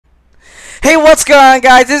Hey, what's going on,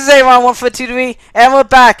 guys? This is Aaron142 and we're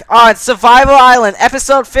back on Survival Island,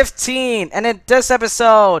 episode 15. And in this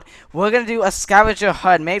episode, we're gonna do a scavenger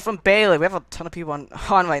hunt made from Bailey. We have a ton of people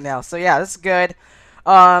on right now, so yeah, this is good.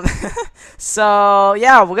 So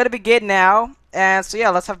yeah, we're gonna begin now. And so yeah,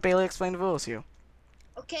 let's have Bailey explain the rules here.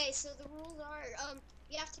 Okay, so the rules are,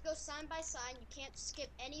 you have to go sign by sign. You can't skip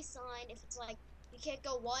any sign. If it's like, you can't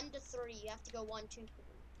go 1 to 3. You have to go 1, 2,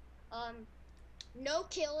 3. No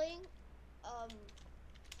killing.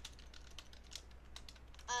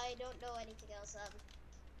 I don't know anything else.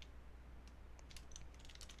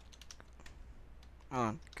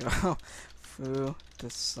 Go through the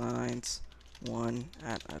signs one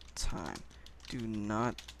at a time. Do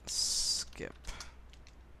not skip.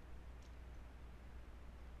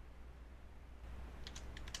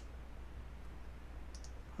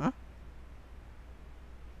 Huh?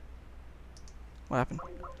 What happened?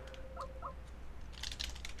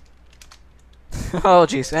 Oh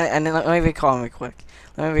jeez, and then let me recall him real quick.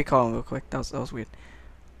 That was weird.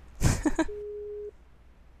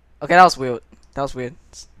 Okay, that was weird.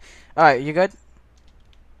 Alright, you good?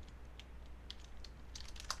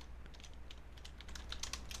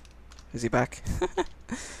 Is he back?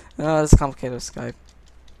 Oh, this is complicated with Skype.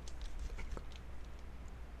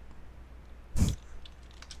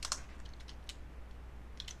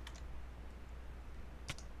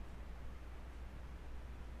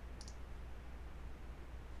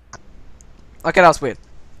 Okay, that was weird.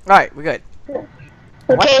 Alright, we're good. Okay,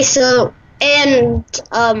 what? So, and,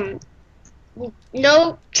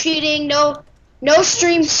 no cheating, no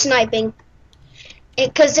stream sniping.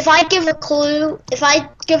 Because if I give a clue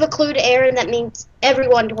to Aaron, that means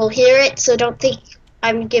everyone will hear it, so don't think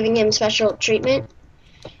I'm giving him special treatment.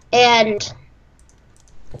 And,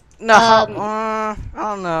 no, I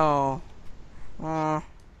don't know.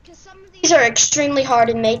 Because some of these are extremely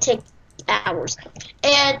hard and may take hours.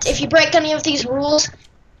 And if you break any of these rules,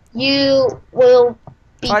 you will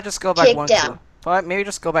be probably just go back kicked one down. clue. Probably, maybe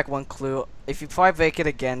just go back one clue. If you probably break it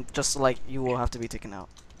again, just like you will have to be taken out.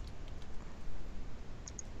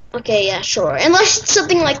 Okay, yeah, sure. Unless it's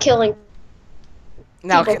something like killing.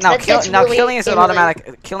 Killing is an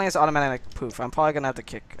automatic. Killing is automatic proof. I'm probably gonna have to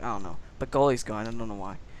kick. I don't know. But goalie's gone. I don't know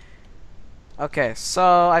why. Okay,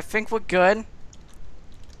 so I think we're good.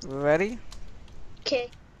 Ready? Okay.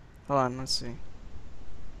 Hold on. Let's see.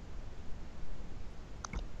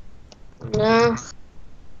 No.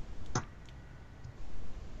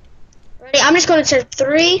 Ready? I'm just going to say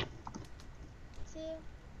 3, 2,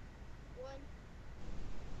 1.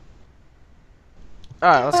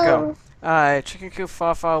 Alright, let's go. Alright, chicken coop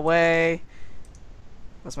far away.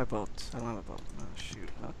 Where's my boat? I don't have a boat. Oh shoot.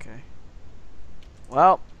 Okay.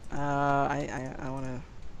 Well, I wanna.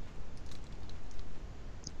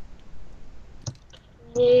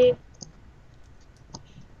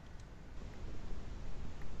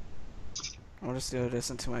 I'll just do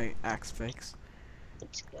this into my axe fakes.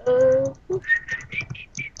 Let's go.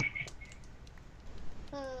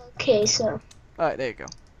 Okay, so. Alright, there you go.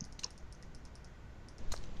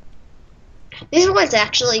 This one's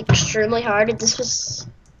actually extremely hard. This was.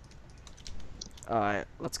 Alright,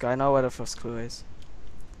 let's go. I know where the first clue is.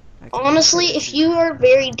 Honestly, if you are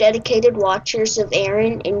very dedicated watchers of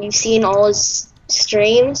Aaron and you've seen all his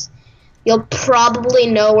streams, you'll probably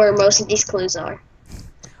know where most of these clues are.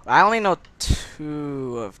 I only know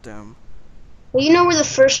 2 of them. Well, you know where the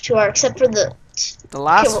first 2 are, except for the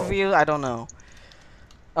last few, I don't know.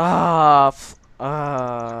 I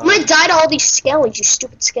might die to all these skellies, you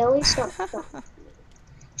stupid skellies.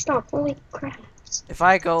 Stop. Holy crap. If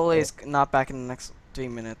I goalie's not back in the next 3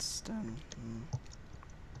 minutes, then...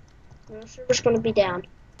 The server's gonna be down.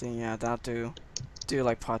 Then yeah, that'll do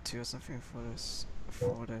like part 2 or something for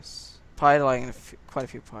this. Probably like quite a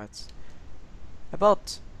few parts.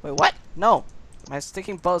 Wait, what? No! My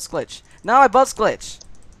sticking boat's glitch. No, my boat's glitch!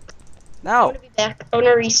 No! I'm gonna be back. I'm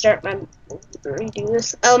gonna restart my... redo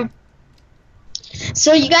this.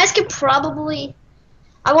 So you guys could probably...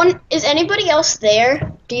 Is anybody else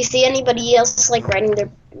there? Do you see anybody else, like, riding their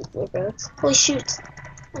boats? Holy shoot.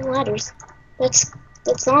 And ladders. That's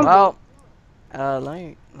zombie. Well,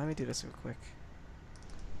 let me do this real quick.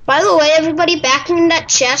 By the way, everybody, back in that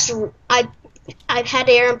chest, I've had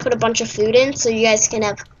Aaron put a bunch of food in, so you guys can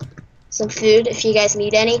have some food if you guys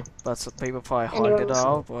need any. But some people probably hogged it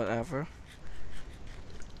all, whatever.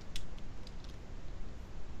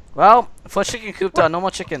 Well, for chicken coop though, no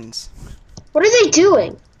more chickens. What are they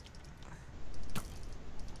doing?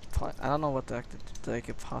 I don't know what they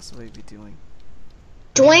could possibly be doing.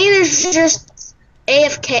 Dwayne is just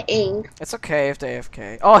AFKing. It's okay if they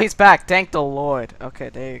AFK. Oh, he's back. Thank the Lord. Okay,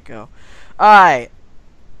 there you go. Alright.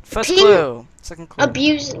 First Ping clue. Second clue.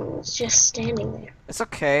 abusing is just standing there. It's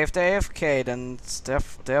okay. If they're AFK, then it's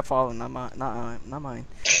their problem, not mine.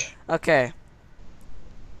 Okay.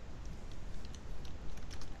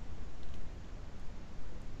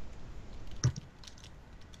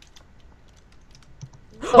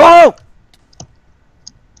 Oh!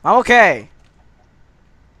 I'm okay.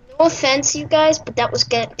 No offense, you guys, but that was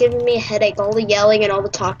giving me a headache. All the yelling and all the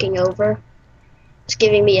talking over. It's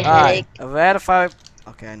giving me a headache. Verify.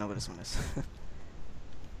 Okay, I know what this one is.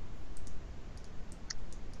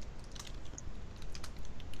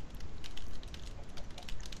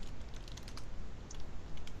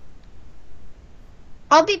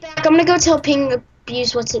 I'll be back. I'm gonna go tell Ping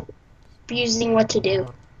abusing what to do.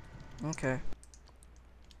 Okay.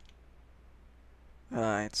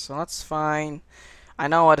 Alright, so that's fine. I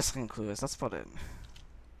know what the second clue is. Let's put it.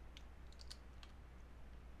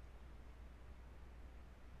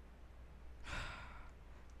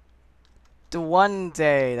 The one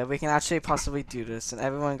day that we can actually possibly do this and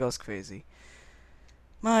everyone goes crazy.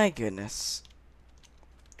 My goodness.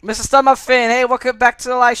 Mr. Studmuffin, hey, welcome back to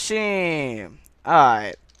the live stream.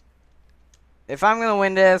 Alright. If I'm gonna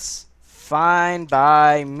win this, fine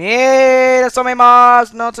by me. There's so many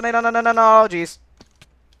mobs. No tomato, no, jeez.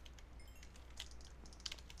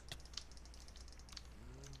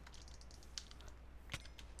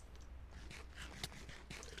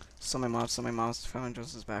 So many mobs. Cameron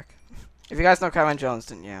Jones is back. If you guys know Cameron Jones,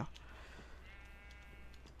 then yeah.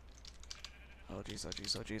 Oh jeez, oh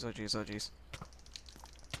jeez, oh jeez, oh jeez, oh jeez.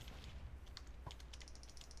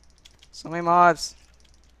 So many mobs.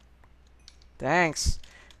 Thanks.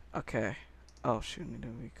 Okay. Oh shoot, need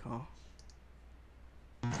a recall.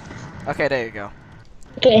 Okay, there you go.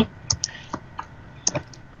 Okay.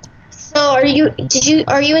 So are you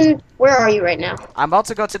in, where are you right now? I'm about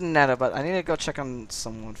to go to the nether, but I need to go check on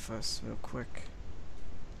someone first, real quick.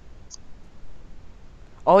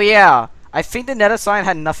 Oh yeah, I think the nether sign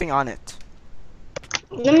had nothing on it.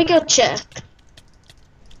 Let me go check.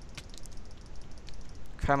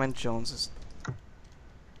 Cameron Jones is...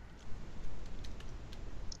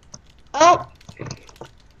 Oh!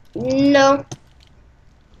 No.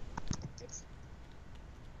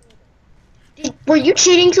 Were you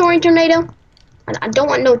cheating, Soaring Tornado? I don't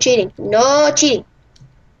want no cheating. No cheating.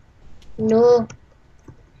 No.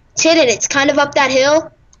 It's hidden. It's kind of up that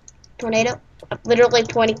hill. Tornado. I'm literally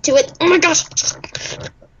pointing to it. Oh my gosh!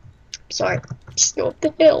 Sorry. Just go up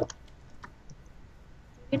the hill.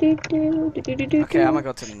 Okay, I'm gonna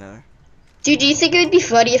go to the nether. Dude, do you think it would be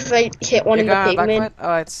funny if I hit one of the pigmen?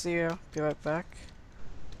 Alright, see you. Be right back.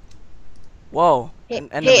 Whoa. Hey,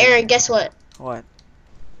 Aaron, guess what? What?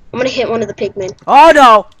 I'm gonna hit one of the pigmen. Oh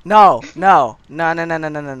no! No.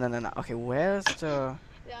 Okay, where's the...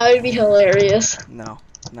 That would be hilarious. No,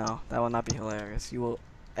 that will not be hilarious.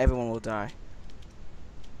 Everyone will die.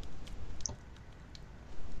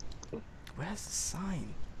 Where's the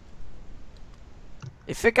sign?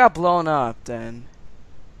 If it got blown up, then...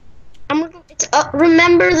 It's up.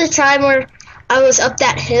 Remember the time where I was up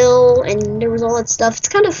that hill and there was all that stuff? It's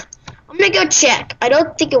kind of... I'm gonna go check. I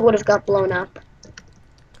don't think it would have got blown up.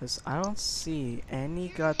 Because I don't see any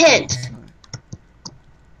goddamn Hint. sign.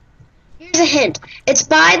 Here's a hint. It's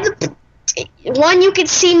by the... One, you can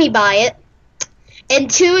see me by it. And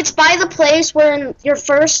two, it's by the place where in your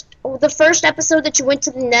the first episode that you went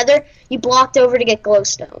to the nether, you blocked over to get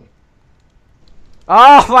glowstone.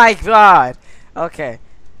 Oh my god! Okay.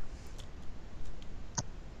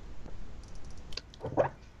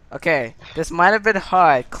 Okay, this might have been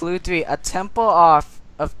hard. Clue 3. A temple off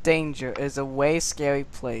of danger is a way scary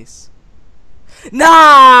place.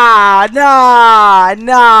 Nah! I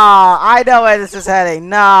know where this is heading.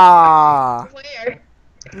 Nah! Where?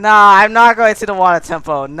 Nah, I'm not going to the water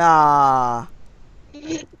temple. Nah,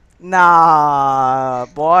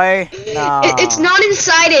 boy. Nah. It's not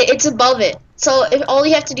inside it. It's above it. So all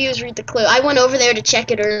you have to do is read the clue. I went over there to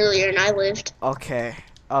check it earlier, and I lived. Okay.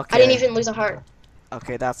 I didn't even lose a heart.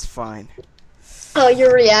 Okay, that's fine. Oh,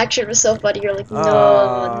 your reaction was so funny. You're like,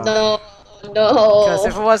 no. Because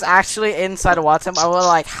if it was actually inside the water temple, I would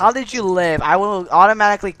like, how did you live? I will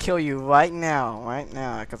automatically kill you right now.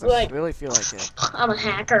 Because I really feel like it. I'm a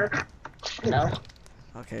hacker. No.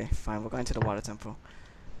 Okay, fine. We're going to the water temple.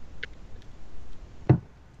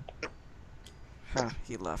 Huh,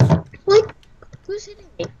 he left. Like, who's hitting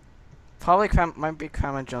me? Probably might be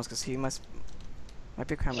Cameron Jones, because he might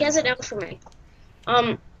be Cameron. He has it down for me.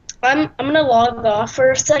 I'm gonna log off for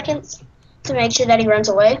a second to make sure that he runs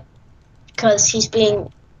away, because he's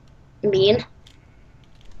being mean.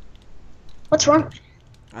 What's wrong?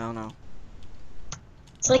 I don't know.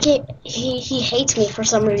 It's like he hates me for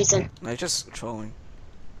some reason. No, he's just trolling.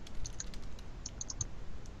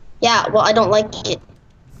 Yeah, well, I don't like it.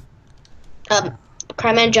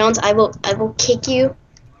 Crime Jones, I will kick you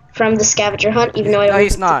from the scavenger hunt, even though I No, don't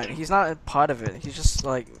he's even not. think. He's not a part of it. He's just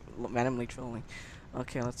like randomly trolling.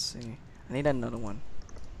 Okay, let's see. I need another one.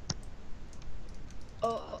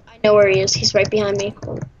 Oh, I know where he is. He's right behind me.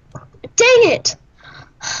 Dang it!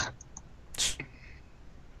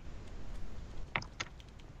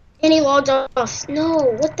 And he logged off. No,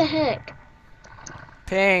 what the heck?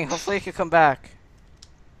 Ping. Hopefully he can come back.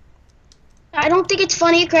 I don't think it's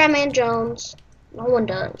funny, Crabman Jones. No one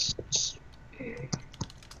does.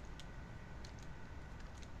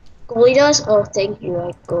 Goalie does? Oh, thank you,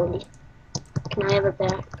 goalie. Can I have it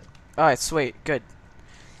back? Alright, sweet. Good.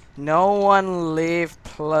 No one leave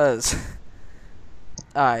plus.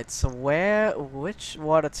 Alright, so which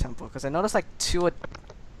water temple? Because I noticed like 2 or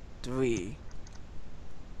 3.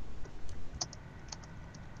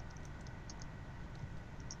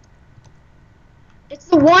 It's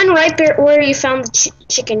the one right there where you found the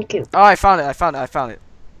chicken coop. Oh, I found it. I found it. I found it.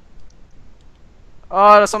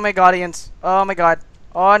 Oh, there's so many guardians. Oh my god.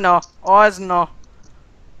 Oh no. Oh, it's no.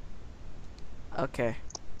 Okay.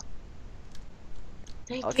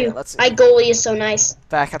 Thank Okay, you. let's see. My goalie is so nice.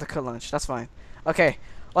 Back at the cook lunch. That's fine. Okay.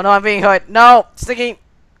 Oh no, I'm being hurt. No! Sticky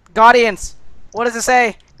guardians! What does it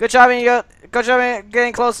say? Good job in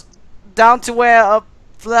getting close down to where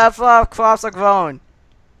flower crops are grown.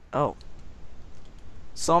 Oh.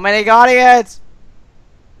 So many guardians!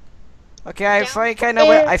 Okay, I think I know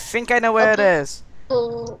where it is.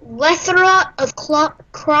 A plethora of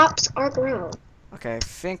crops are grown. Okay, I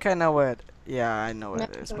think I know where it. Yeah, I know where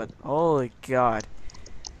it is, but holy god.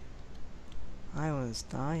 I was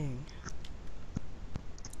dying.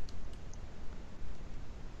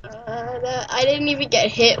 I didn't even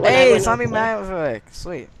get hit when I Hey, went Zombie over there. Maverick!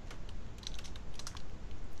 Sweet.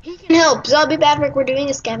 He can help. Zombie Maverick, we're doing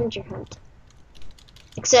a scavenger hunt.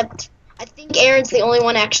 Except, I think Aaron's the only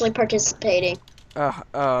one actually participating.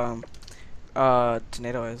 Tornado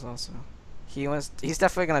is also. He's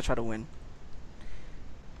definitely gonna try to win.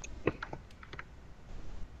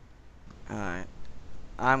 Alright.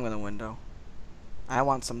 I'm gonna win though. I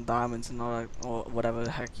want some diamonds and all that, or whatever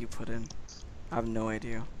the heck you put in. I have no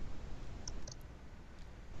idea.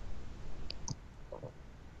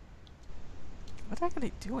 What the heck are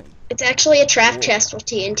they doing? It's actually a trap chest with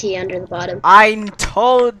TNT under the bottom. I knew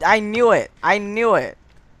it. I knew it.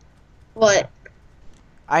 What?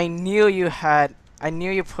 I knew you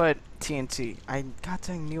put TNT. I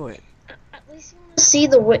goddamn knew it. At least you want to see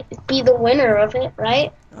be the winner of it,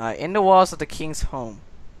 right? In the walls of the king's home.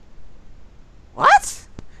 What?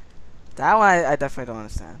 That one I definitely don't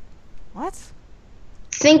understand. What?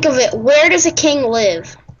 Think of it. Where does a king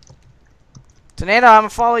live? Tornado, I'm gonna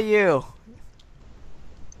follow you.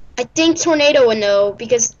 I think Tornado would know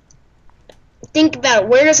because think about it.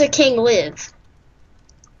 Where does a king live?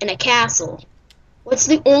 In a castle. What's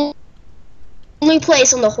the only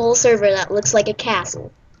place on the whole server that looks like a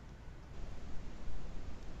castle?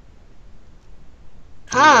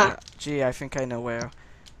 Huh. Gee, I think I know where.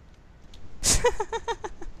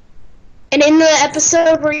 And in the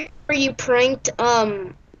episode where you pranked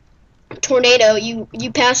Tornado, you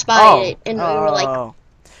passed by it and we were like,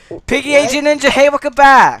 Piggy what? Agent Ninja, hey, welcome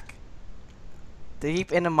back.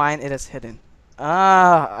 Deep in the mine, it is hidden.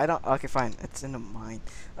 I don't. Okay, fine. It's in the mine.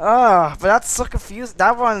 But that's so confused.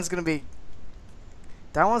 That one's gonna be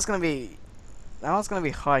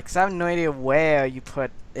hard because I have no idea where you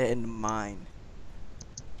put it in the mine.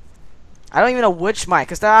 I don't even know which mine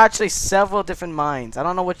because there are actually several different mines. I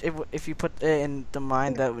don't know which if you put it in the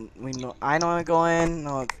mine that we know. I know I go in.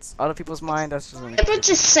 No, it's other people's mine. That's just a bunch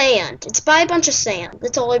of sand. It's by a bunch of sand.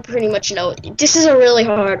 That's all I pretty much know. This is a really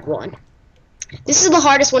hard one. This is the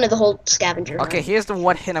hardest one of the whole scavenger hunt. Okay, here's the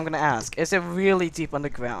one hint I'm gonna ask. Is it really deep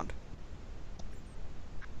underground?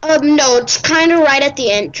 No, it's kind of right at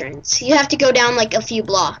the entrance. You have to go down like a few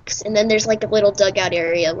blocks, and then there's like a little dugout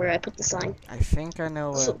area where I put the sign. I think I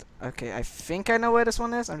know where. Okay, I think I know where this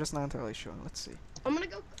one is. I'm just not entirely sure. Let's see. I'm gonna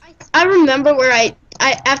go. I remember where I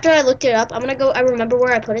after I looked it up. I'm gonna go. I remember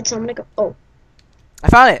where I put it, so I'm gonna go. Oh, I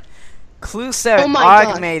found it. Clue 7. Oh my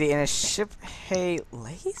God. Argmady in a ship. Hey,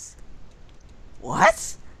 lace?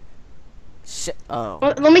 What? Oh.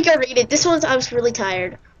 let me go read it. This one's. I was really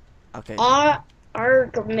tired. Okay.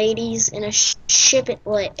 Argmades in a ship at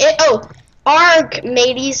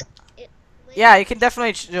Argmades. Yeah, you can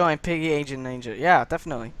definitely join Piggy Agent Ninja. Yeah,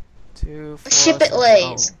 definitely. 2, 4, Ship it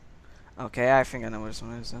lays. Oh. Okay, I think I know where this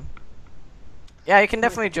one is then. Yeah, you can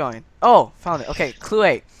definitely join. Oh, found it. Okay, clue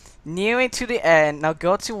 8. Nearing to the end. Now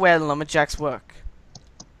go to where lumberjacks work.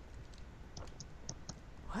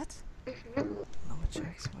 What?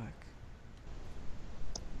 Lumberjacks work.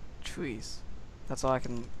 trees. That's all I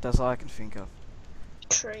can. That's all I can think of.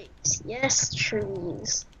 Trees. Yes,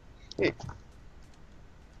 trees.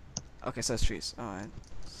 Okay, so it's trees. All right.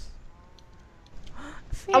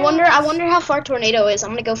 I wonder how far tornado is.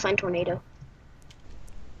 I'm gonna go find tornado.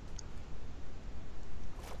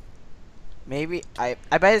 Maybe I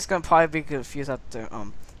bet it's gonna probably be confused at the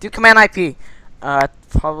do command IP.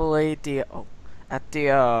 Probably the at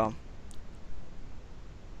the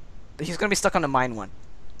he's gonna be stuck on the mine one.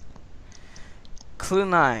 Clue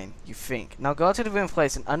 9, you think. Now go to the room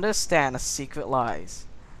place and understand the secret lies.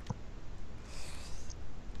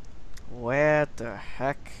 Where the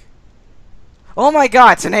heck? Oh my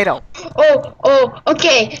god, tornado! Oh,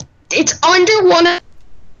 okay. It's under one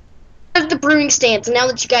of the brewing stands, now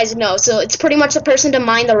that you guys know. So it's pretty much the person to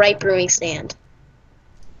mine the right brewing stand.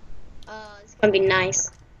 It's gonna be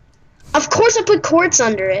nice. Of course I put quartz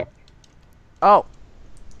under it. Oh.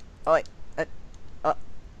 Oh wait.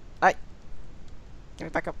 I. Give me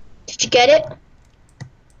back up. Did you get it?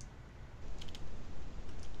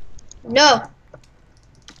 No.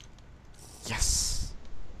 Yes.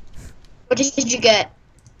 What did you get?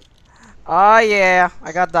 Oh yeah,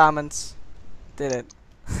 I got diamonds. Did it.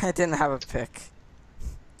 I didn't have a pick.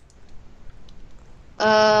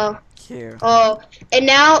 Here. Oh, and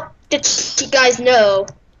now that you guys know.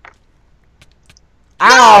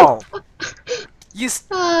 Ow! No! You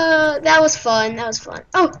That was fun. That was fun.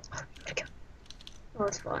 Oh, that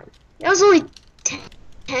was fun. That was only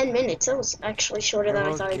 10 minutes. That was actually shorter than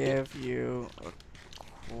I thought it'd be. I'll give you a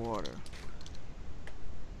quarter.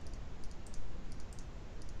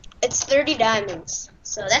 It's 30 diamonds,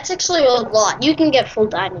 so that's actually a lot. You can get full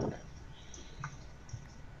diamond.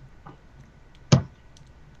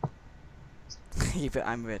 Even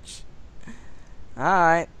I'm rich.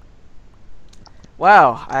 Alright.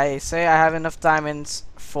 Well, I say I have enough diamonds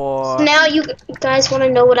for... So now you guys want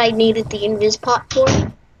to know what I needed the invis pot for?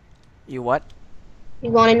 You what?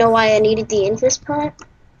 You want to know why I needed the invis pot?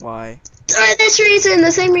 Why? For this reason,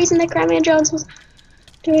 the same reason that Crabman Jones was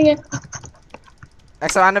doing it.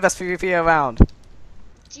 Excellent, I'm the best PvP around.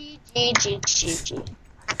 GG.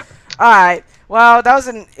 Alright, well, that was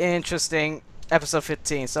an interesting episode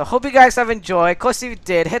 15. So, hope you guys have enjoyed. Of course, if you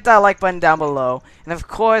did, hit that like button down below. And of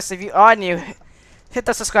course, if you are new, hit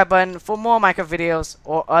that subscribe button for more Minecraft videos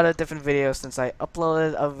or other different videos, since I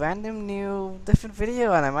uploaded a random new different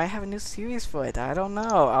video and I might have a new series for it. I don't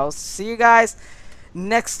know. I'll see you guys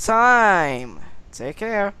next time. Take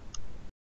care.